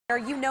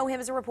You know him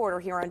as a reporter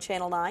here on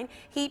Channel 9.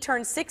 He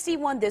turned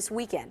 61 this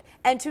weekend.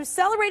 And to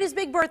celebrate his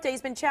big birthday,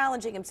 he's been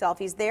challenging himself.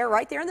 He's there,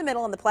 right there in the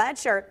middle in the plaid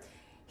shirt.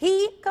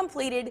 He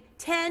completed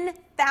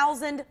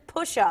 10,000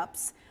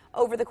 push-ups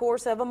over the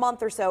course of a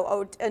month or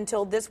so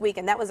until this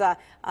weekend. That was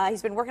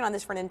he's been working on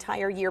this for an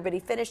entire year, but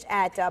he finished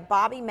at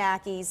Bobby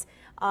Mackey's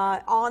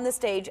on the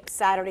stage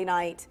Saturday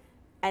night,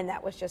 and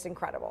that was just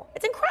incredible.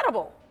 It's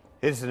incredible.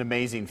 It's an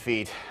amazing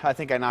feat. I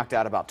think I knocked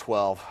out about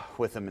 12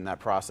 with him in that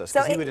process,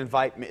 because he would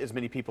invite as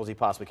many people as he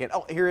possibly can.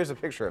 Oh, here is a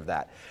picture of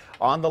that.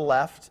 On the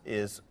left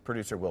is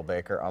producer Will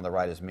Baker. On the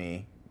right is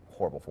me,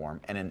 horrible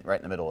form, and right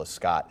in the middle is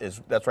Scott.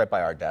 That's right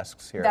by our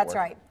desks here. That's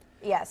right.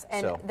 Yes,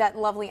 and that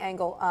lovely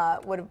angle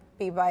would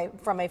be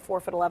from a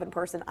 4'11"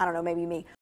 person. I don't know, maybe me.